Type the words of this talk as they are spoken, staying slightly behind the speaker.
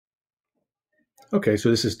Okay, so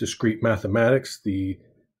this is discrete mathematics, the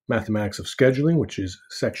mathematics of scheduling, which is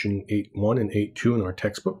section 8.1 and 8.2 in our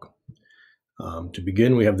textbook. To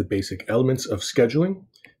begin, we have the basic elements of scheduling.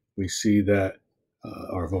 We see that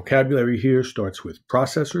our vocabulary here starts with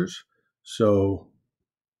processors. So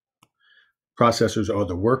processors are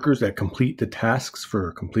the workers that complete the tasks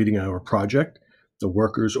for completing our project. The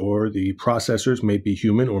workers or the processors may be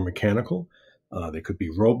human or mechanical. They could be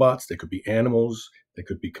robots, they could be animals, they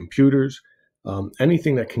could be computers,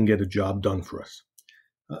 anything that can get a job done for us.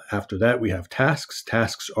 After that, we have tasks.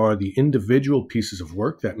 Tasks are the individual pieces of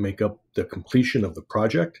work that make up the completion of the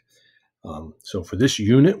project. So for this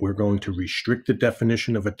unit, we're going to restrict the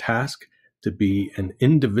definition of a task to be an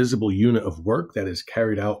indivisible unit of work that is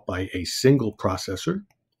carried out by a single processor.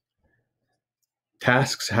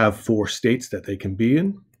 Tasks have 4 states that they can be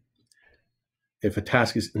in. If a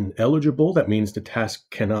task is ineligible, that means the task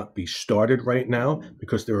cannot be started right now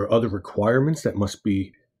because there are other requirements that must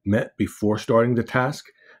be met before starting the task.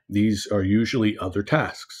 These are usually other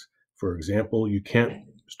tasks. For example, you can't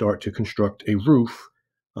start to construct a roof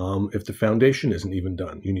if the foundation isn't even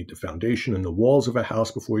done. You need the foundation and the walls of a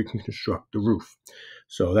house before you can construct the roof.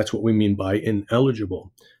 So that's what we mean by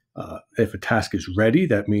ineligible. If a task is ready,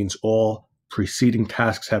 that means all preceding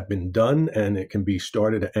tasks have been done and it can be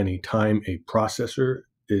started at any time a processor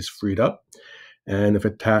is freed up. And if a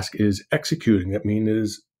task is executing, that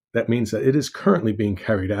means that it is currently being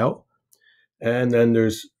carried out. And then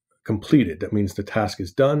there's completed. That means the task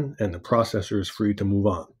is done and the processor is free to move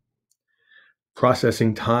on.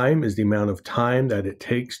 Processing time is the amount of time that it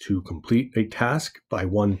takes to complete a task by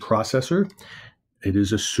one processor. It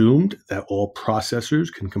is assumed that all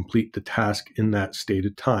processors can complete the task in that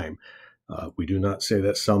stated time. We do not say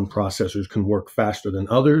that some processors can work faster than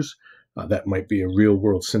others. That might be a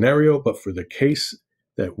real-world scenario, but for the case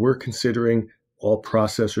that we're considering, all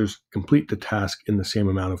processors complete the task in the same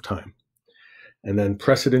amount of time. And then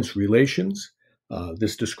precedence relations.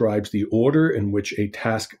 This describes the order in which a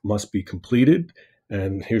task must be completed.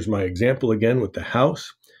 And here's my example again with the house.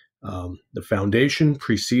 The foundation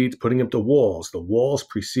precedes putting up the walls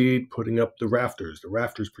precede putting up the rafters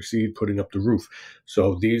precede putting up the roof.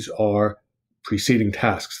 So these are preceding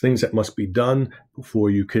tasks, things that must be done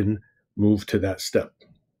before you can move to that step.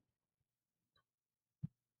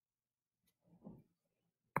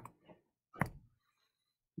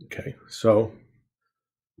 Okay, so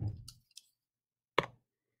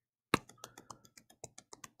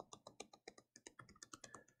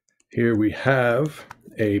here we have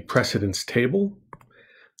a precedence table.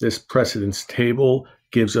 This precedence table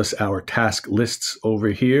gives us our task lists over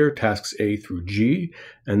here, tasks A through G,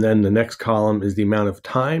 and then the next column is the amount of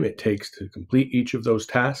time it takes to complete each of those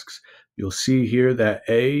tasks. You'll see here that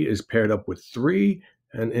A is paired up with 3,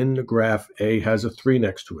 and in the graph, A has a 3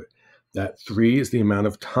 next to it. That 3 is the amount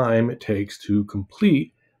of time it takes to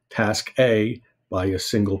complete task A by a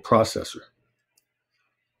single processor.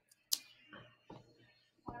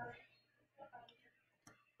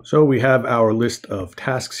 So we have our list of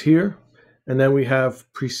tasks here, and then we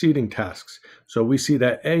have preceding tasks. So we see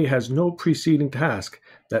that A has no preceding task.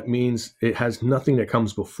 That means it has nothing that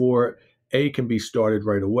comes before it. A can be started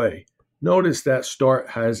right away. Notice that start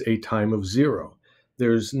has a time of 0.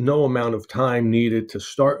 There's no amount of time needed to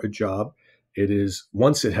start a job. It is,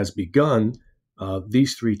 once it has begun,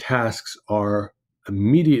 these 3 tasks are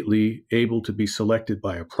immediately able to be selected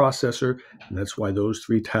by a processor, and that's why those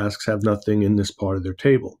 3 tasks have nothing in this part of their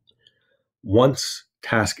table. Once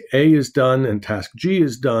task A is done and task G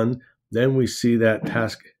is done, then we see that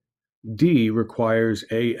task D requires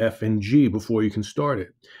A, F, and G before you can start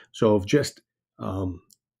it. So if just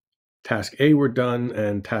task A were done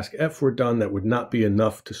and task F were done, that would not be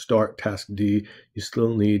enough to start task D. You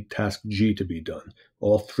still need task G to be done.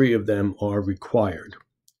 All 3 of them are required.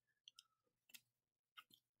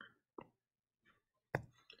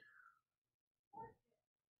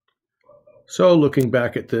 So looking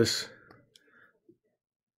back at this,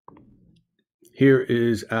 here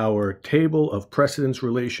is our table of precedence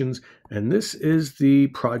relations, and this is the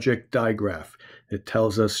project digraph. It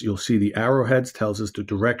tells us, you'll see the arrowheads, tells us the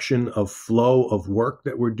direction of flow of work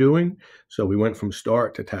that we're doing. So we went from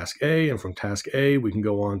start to task A, and from task A, we can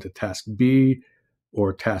go on to task B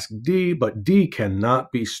or task D, but D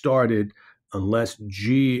cannot be started unless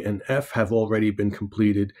G and F have already been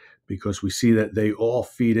completed, because we see that they all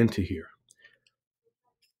feed into here.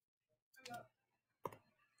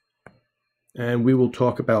 And we will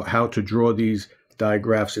talk about how to draw these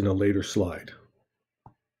digraphs in a later slide.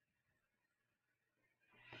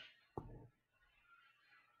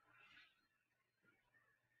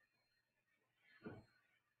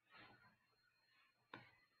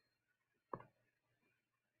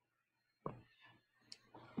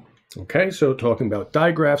 Okay, so talking about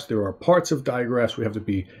digraphs, there are parts of digraphs we have to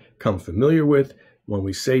become familiar with. When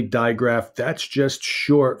we say digraph, that's just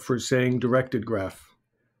short for saying directed graph.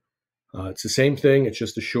 It's the same thing, it's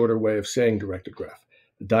just a shorter way of saying directed graph.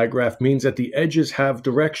 The digraph means that the edges have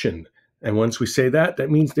direction. And once we say that,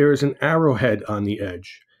 that means there is an arrowhead on the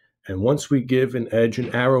edge. And once we give an edge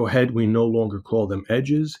an arrowhead, we no longer call them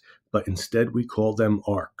edges, but instead we call them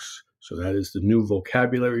arcs. So that is the new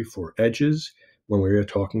vocabulary for edges when we're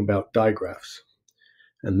talking about digraphs.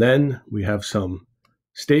 And then we have some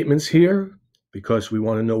statements here because we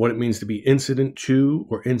want to know what it means to be incident to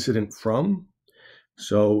or incident from.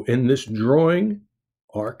 So in this drawing,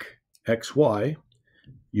 arc XY,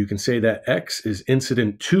 you can say that X is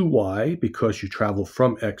incident to Y because you travel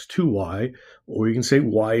from X to Y, or you can say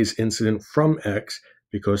Y is incident from X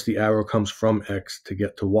because the arrow comes from X to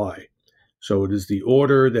get to Y. So it is the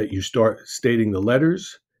order that you start stating the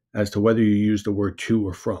letters as to whether you use the word to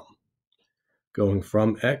or from. Going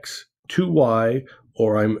from X to Y,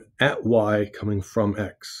 or I'm at Y coming from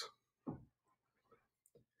X.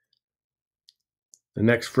 The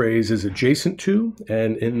next phrase is adjacent to,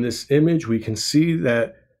 and in this image we can see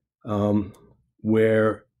that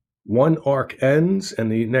where one arc ends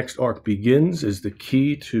and the next arc begins is the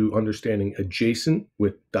key to understanding adjacent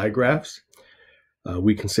with digraphs.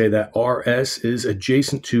 We can say that RS is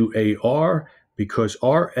adjacent to AR because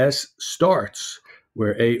RS starts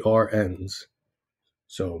where AR ends.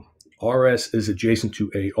 So RS is adjacent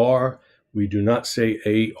to AR. We do not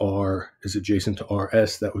say AR is adjacent to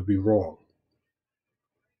RS. That would be wrong.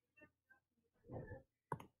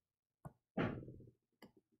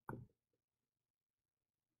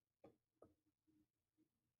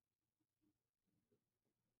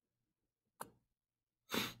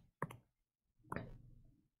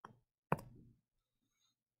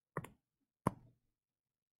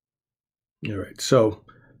 All right, so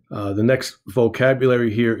the next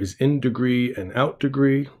vocabulary here is in degree and out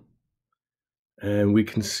degree. And we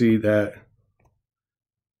can see that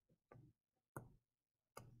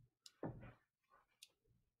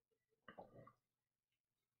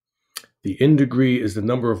the in degree is the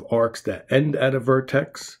number of arcs that end at a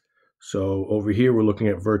vertex. So over here, we're looking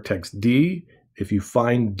at vertex D. If you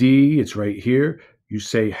find D, it's right here. You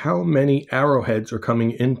say how many arrowheads are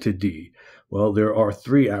coming into D? Well, there are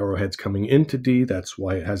 3 arrowheads coming into D. That's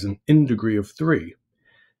why it has an in degree of 3.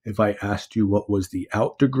 If I asked you what was the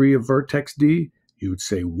out degree of vertex D, you would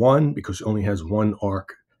say 1 because it only has 1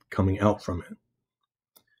 arc coming out from it.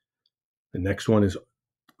 The next one is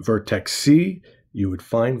vertex C. You would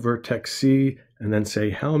find vertex C and then say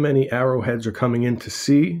how many arrowheads are coming into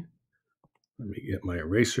C. Let me get my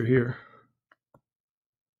eraser here.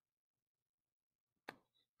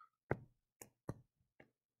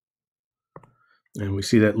 And we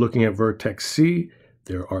see that looking at vertex C,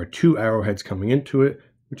 there are 2 arrowheads coming into it,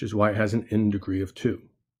 which is why it has an in degree of 2.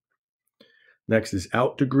 Next is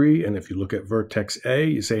out degree, and if you look at vertex A,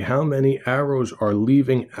 you say how many arrows are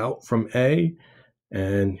leaving out from A,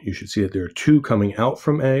 and you should see that there are 2 coming out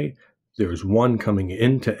from A. There's 1 coming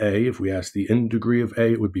into A. If we ask the in degree of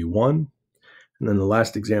A, it would be 1. And then the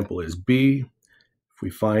last example is B. If we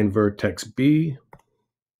find vertex B,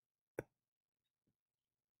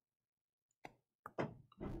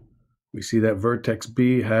 we see that vertex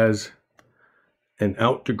B has an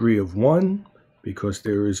out degree of 1 because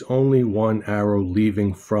there is only 1 arrow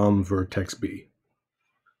leaving from vertex B.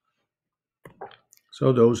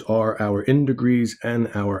 So those are our in degrees and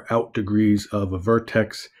our out degrees of a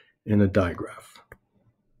vertex in a digraph.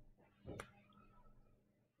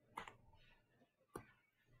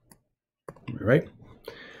 All right.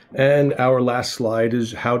 And our last slide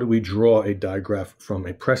is how do we draw a digraph from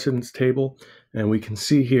a precedence table? And we can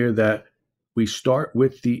see here that we start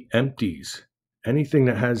with the empties. Anything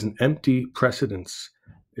that has an empty precedence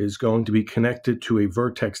is going to be connected to a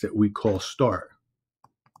vertex that we call start.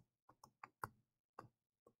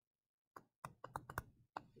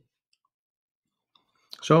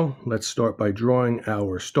 So let's start by drawing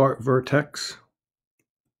our start vertex.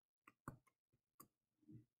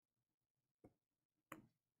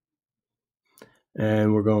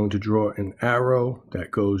 And we're going to draw an arrow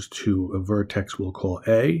that goes to a vertex we'll call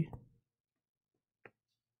A.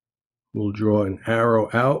 We'll draw an arrow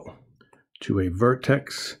out to a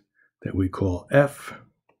vertex that we call F,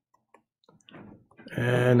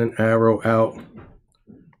 and an arrow out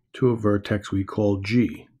to a vertex we call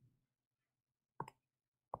G.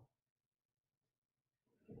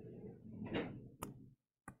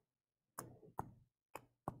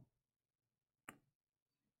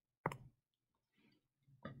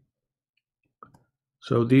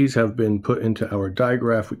 So these have been put into our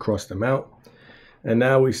digraph. We crossed them out. And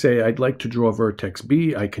now we say I'd like to draw vertex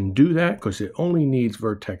B. I can do that because it only needs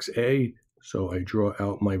vertex A. So I draw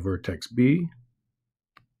out my vertex B.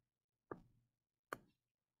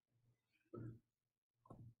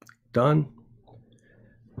 Done.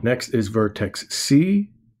 Next is vertex C,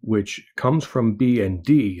 which comes from B and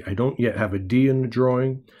D. I don't yet have a D in the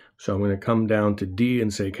drawing, so I'm going to come down to D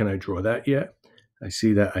and say, can I draw that yet? I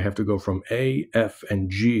see that I have to go from A, F, and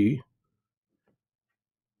G.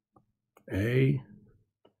 A,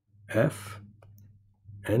 F,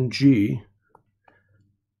 and G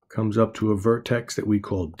comes up to a vertex that we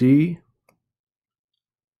call D.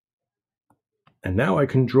 And now I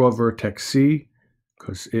can draw vertex C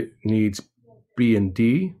because it needs B and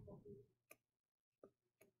D.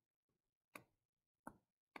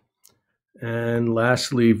 And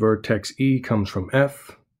lastly, vertex E comes from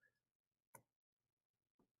F.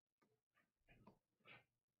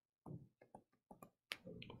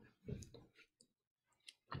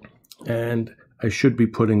 And I should be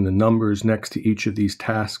putting the numbers next to each of these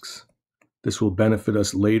tasks. This will benefit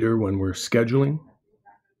us later when we're scheduling.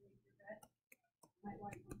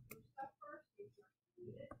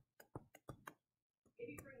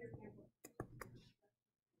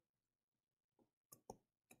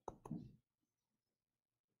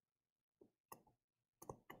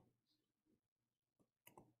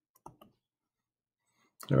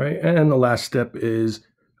 All right, and the last step is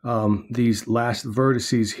these last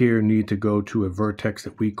vertices here need to go to a vertex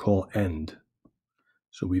that we call end.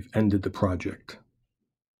 So we've ended the project.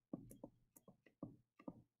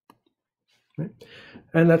 Okay.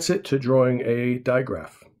 And that's it to drawing a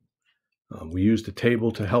digraph. We used a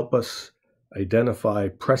table to help us identify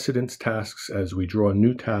precedence tasks as we draw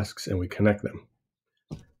new tasks and we connect them.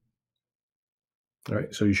 All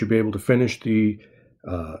right, so you should be able to finish the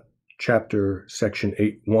chapter section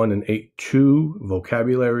 8.1 and 8.2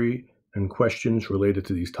 vocabulary and questions related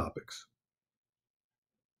to these topics.